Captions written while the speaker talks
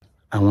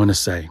I want to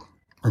say,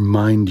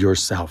 remind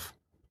yourself,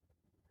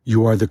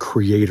 you are the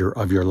creator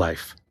of your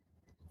life.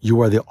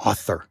 You are the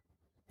author.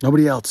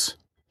 Nobody else.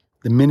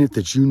 The minute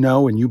that you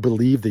know and you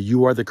believe that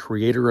you are the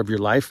creator of your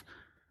life,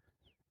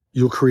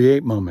 you'll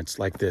create moments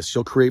like this.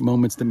 You'll create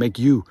moments that make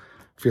you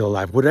feel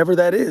alive, whatever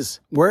that is,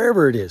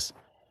 wherever it is.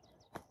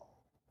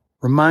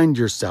 Remind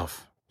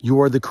yourself, you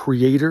are the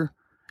creator,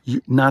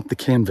 not the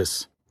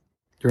canvas.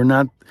 You're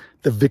not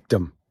the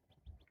victim.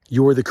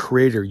 You are the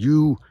creator.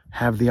 You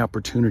have the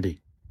opportunity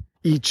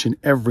each and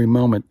every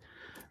moment,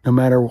 no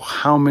matter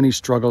how many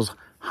struggles,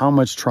 how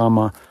much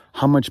trauma,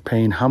 how much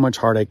pain, how much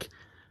heartache,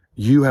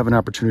 you have an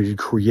opportunity to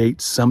create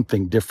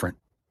something different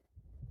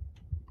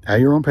at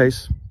your own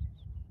pace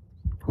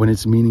when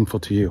it's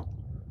meaningful to you.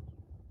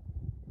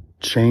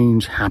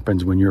 Change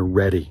happens when you're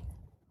ready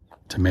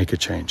to make a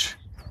change.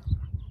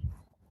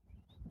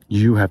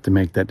 You have to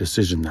make that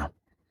decision now.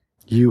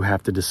 You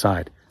have to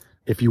decide.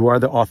 If you are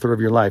the author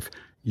of your life,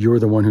 you're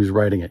the one who's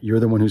writing it.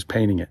 You're the one who's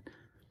painting it.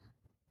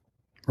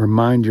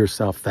 Remind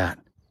yourself that.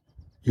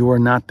 You are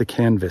not the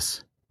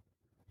canvas.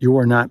 You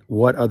are not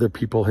what other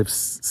people have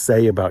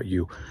say about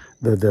you,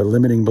 the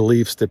limiting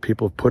beliefs that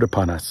people have put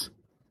upon us.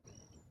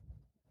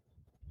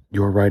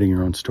 You're writing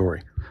your own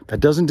story. That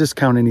doesn't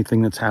discount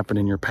anything that's happened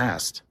in your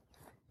past.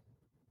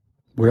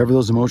 Whatever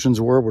those emotions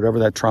were, whatever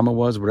that trauma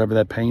was, whatever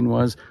that pain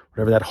was,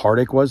 whatever that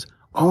heartache was,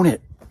 own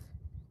it.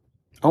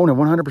 Own it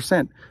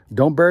 100%.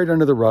 Don't bury it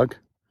under the rug.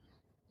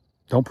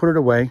 Don't put it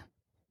away.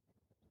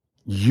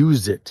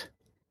 Use it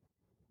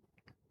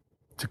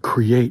to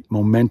create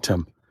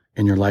momentum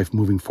in your life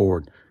moving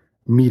forward.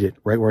 Meet it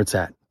right where it's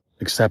at.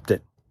 Accept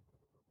it.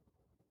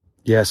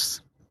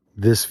 Yes,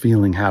 this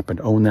feeling happened.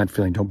 Own that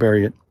feeling. Don't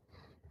bury it.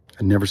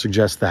 I never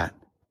suggest that.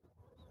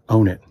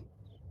 Own it.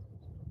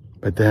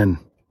 But then,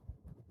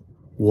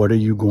 what are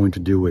you going to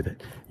do with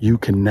it? You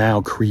can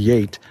now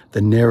create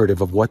the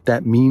narrative of what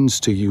that means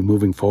to you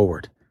moving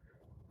forward.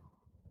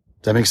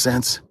 Does that make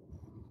sense?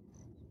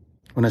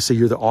 When I say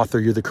you're the author,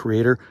 you're the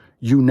creator,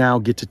 you now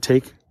get to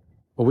take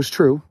what was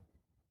true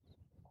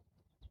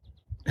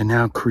and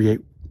now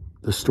create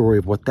the story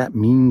of what that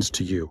means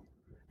to you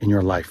in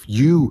your life.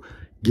 You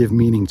give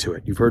meaning to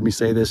it. You've heard me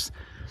say this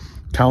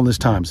countless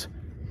times,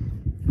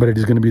 but it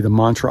is going to be the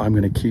mantra I'm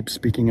going to keep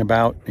speaking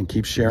about and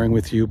keep sharing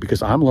with you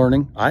because I'm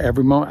learning.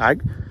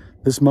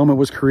 This moment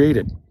was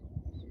created.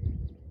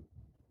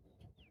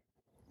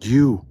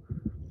 You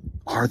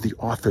are the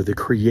author, the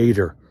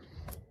creator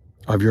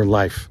of your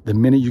life. The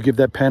minute you give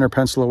that pen or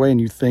pencil away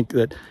and you think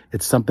that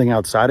it's something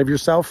outside of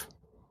yourself,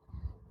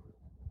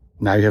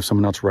 now you have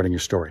someone else writing your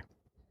story,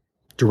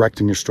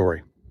 directing your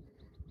story.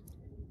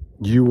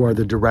 You are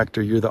the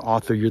director, you're the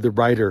author, you're the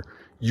writer.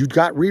 You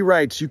got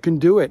rewrites, you can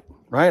do it,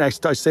 right? I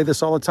say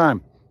this all the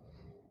time.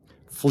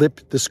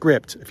 Flip the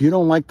script. If you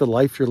don't like the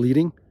life you're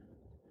leading,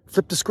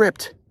 flip the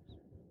script.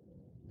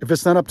 If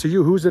it's not up to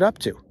you, who's it up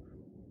to?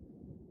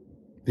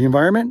 The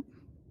environment?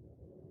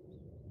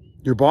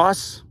 Your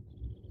boss?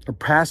 A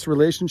past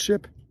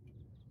relationship?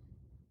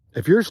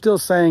 If you're still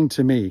saying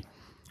to me,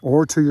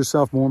 or to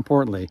yourself more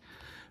importantly,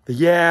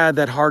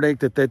 that heartache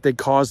that they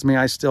caused me,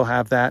 I still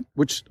have that,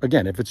 which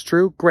again, if it's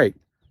true, great.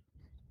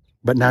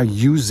 But now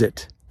use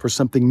it for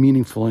something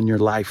meaningful in your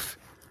life.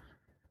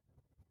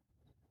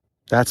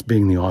 That's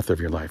being the author of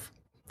your life.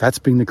 That's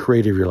being the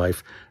creator of your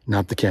life,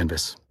 not the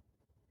canvas.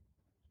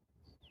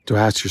 So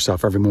ask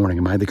yourself every morning,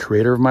 am I the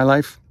creator of my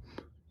life?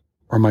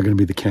 Or am I going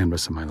to be the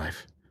canvas of my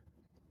life?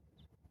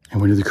 And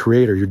when you're the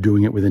creator, you're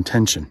doing it with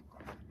intention,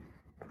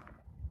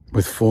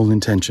 with full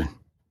intention.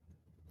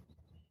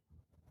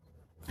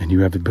 And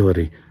you have the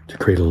ability to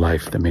create a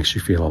life that makes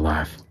you feel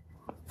alive,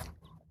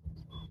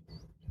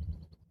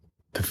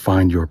 to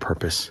find your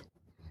purpose,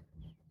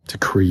 to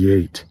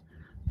create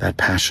that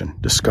passion,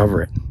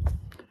 discover it,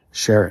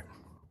 share it.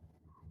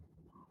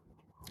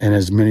 And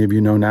as many of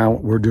you know now,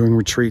 we're doing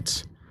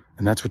retreats,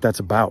 and that's what that's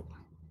about,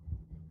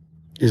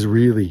 is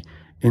really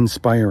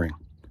inspiring,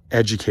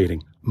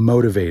 educating,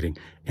 motivating,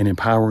 and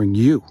empowering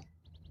you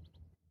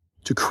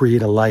to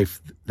create a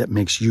life that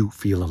makes you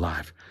feel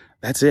alive.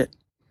 That's it.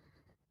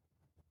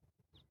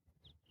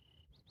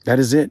 That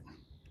is it.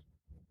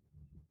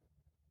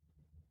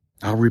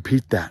 I'll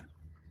repeat that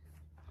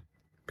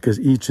because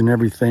each and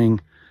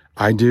everything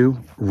I do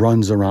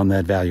runs around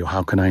that value.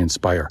 How can I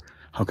inspire?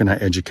 How can I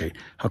educate?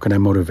 How can I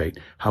motivate?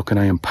 How can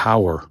I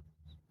empower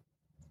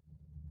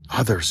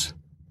others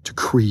to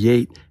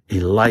create a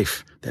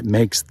life that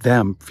makes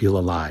them feel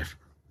alive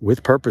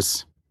with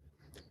purpose?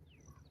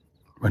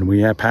 When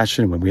we have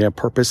passion, when we have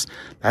purpose,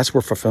 that's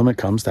where fulfillment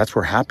comes. That's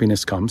where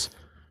happiness comes.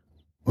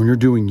 When you're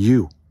doing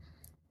you,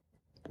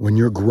 when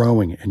you're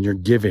growing and you're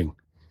giving,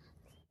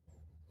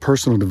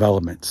 personal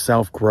development,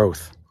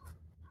 self-growth,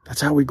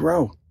 that's how we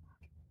grow.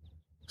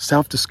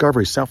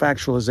 Self-discovery,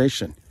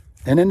 self-actualization.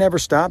 And it never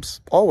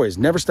stops, always,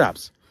 never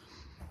stops.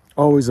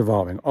 Always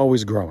evolving,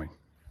 always growing.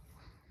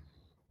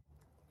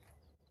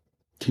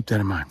 Keep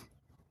that in mind.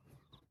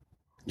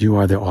 You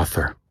are the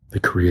author, the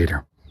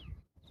creator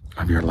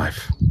of your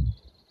life.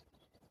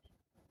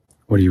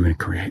 What are you going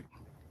to create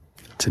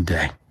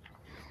today?